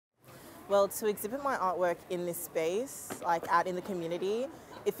Well, to exhibit my artwork in this space, like out in the community,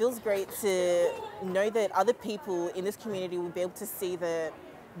 it feels great to know that other people in this community will be able to see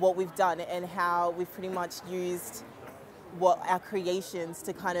what we've done and how we've pretty much used our creations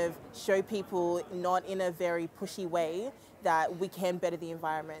to kind of show people, not in a very pushy way, that we can better the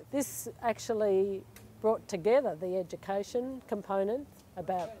environment. This actually brought together the education component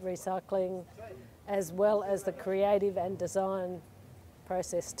about recycling as well as the creative and design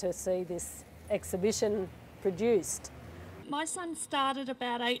process to see this exhibition produced. My son started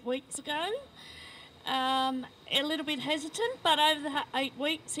about 8 weeks ago, a little bit hesitant, but over the 8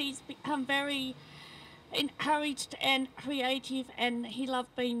 weeks he's become very encouraged and creative, and he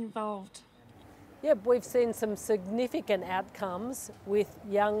loved being involved. Yep, we've seen some significant outcomes with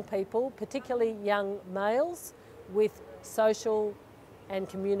young people, particularly young males with social and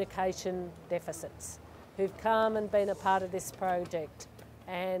communication deficits, who've come and been a part of this project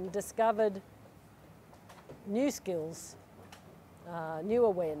and discovered new skills, new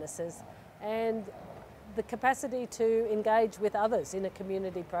awarenesses, and the capacity to engage with others in a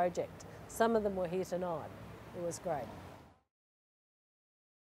community project. Some of them were here tonight. It was great.